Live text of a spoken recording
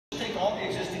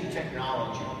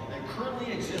technology that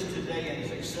currently exists today and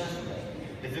is accessible,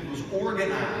 if it was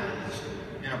organized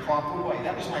in a proper way,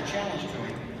 that was my challenge to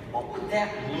him, what would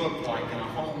that look like in a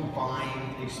home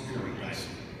buying experience?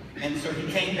 And so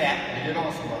he came back, and he did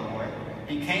also, by the way.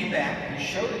 He came back and he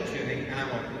showed it to me, and I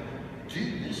went,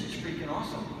 dude, this is freaking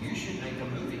awesome. You should make a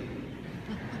movie.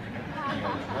 And he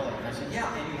goes, really? And I said,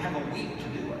 yeah, and you have a week to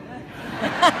do it.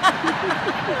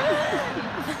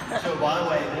 So, by the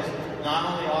way, this is not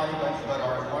only Audie, but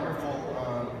our wonderful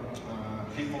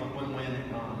people at Win-Win,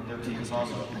 their team is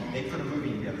awesome. They put a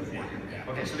movie together for you.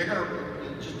 Okay, so they're going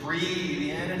to just breathe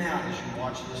in and out as you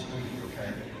watch this movie,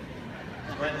 okay?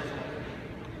 Right?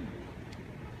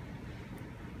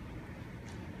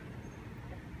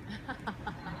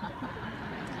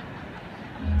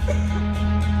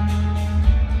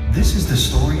 This is the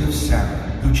story of Sarah,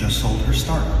 who just sold her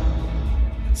startup.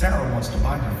 Sarah wants to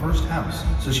buy her first house,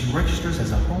 so she registers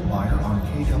as a home buyer on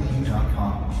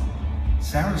KW.com.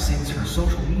 Sarah syncs her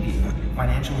social media,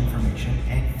 financial information,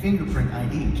 and fingerprint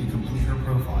ID to complete her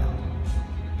profile.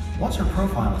 Once her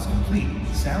profile is complete,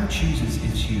 Sarah chooses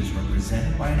if she is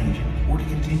represented by an agent or to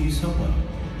continue solo.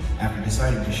 After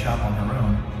deciding to shop on her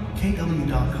own,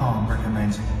 KW.com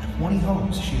recommends 20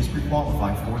 homes she is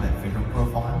pre-qualified for that fit her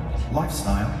profile,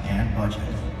 lifestyle, and budget.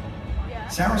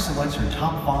 Sarah selects her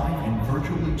top 5 and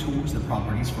virtually tours the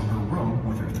properties from her room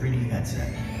with her 3D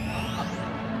headset.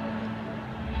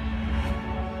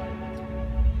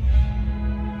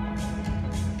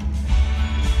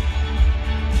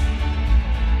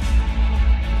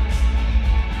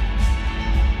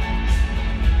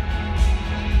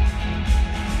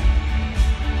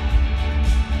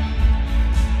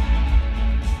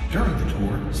 During the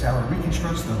tour, Sarah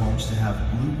reconstructs the homes to have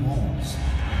blue walls.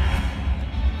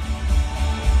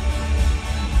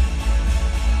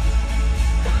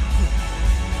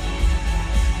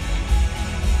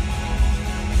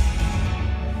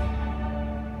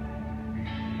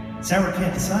 Sarah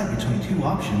can't decide between 2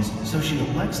 options, so she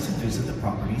elects to visit the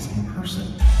properties in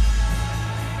person.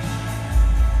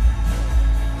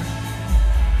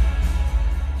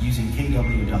 Using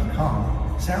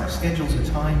KW.com, Sarah schedules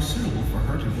a time suitable for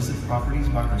her to visit the properties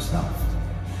by herself.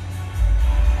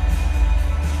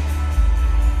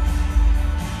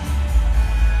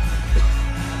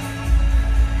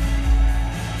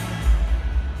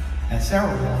 As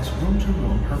Sarah walks room to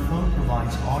room, her phone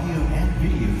provides audio and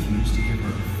video cues to give her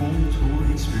a full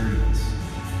tour experience.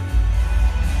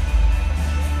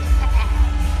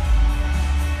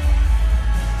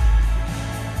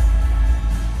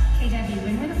 KW,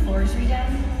 when were the floors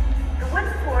redone? The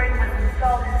wood flooring was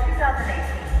installed in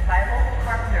 2018 by a local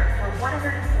carpenter for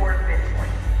 104 bid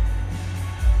points.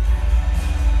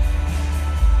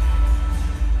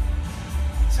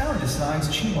 Sarah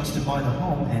decides she wants to buy the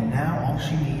home, and now all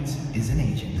she needs is an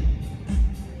agent.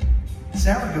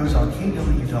 Sarah goes on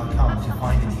KW.com to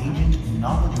find an agent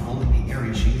knowledgeable in the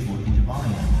area she is looking to buy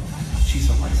in. She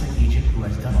selects an agent who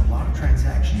has done a lot of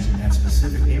transactions in that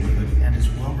specific neighborhood and is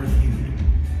well reviewed.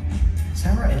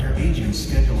 Sarah and her agent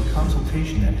schedule a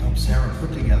consultation that helps Sarah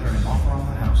put together an offer on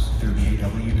the house through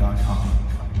KW.com.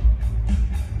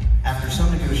 After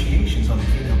some negotiations on the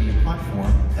KW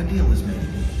platform, a deal is made.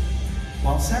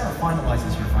 While Sarah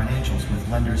finalizes her financials with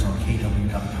lenders on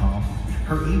KW.com,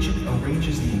 her agent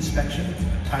arranges the inspection,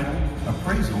 title,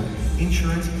 appraisal,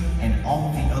 insurance, and all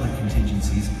of the other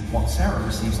contingencies, while Sarah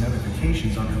receives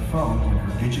notifications on her phone when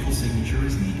her digital signature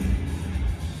is needed.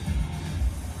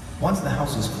 Once the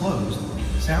house is closed,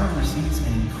 Sarah receives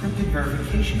an encrypted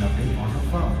verification update on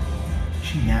her phone.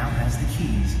 She now has the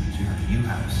keys to her new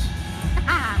house.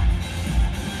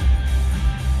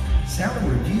 Sarah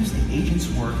reviews the agent's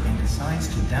work and decides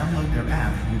to download their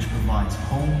app, which provides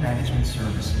home management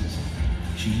services.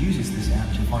 She uses this app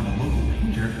to find a local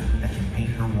painter that can paint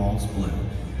her walls blue.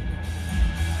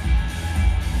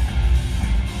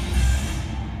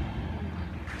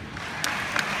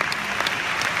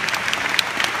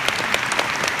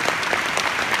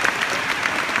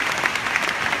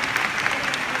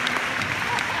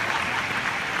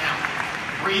 Now,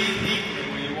 breathe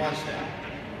deeply when you watch that.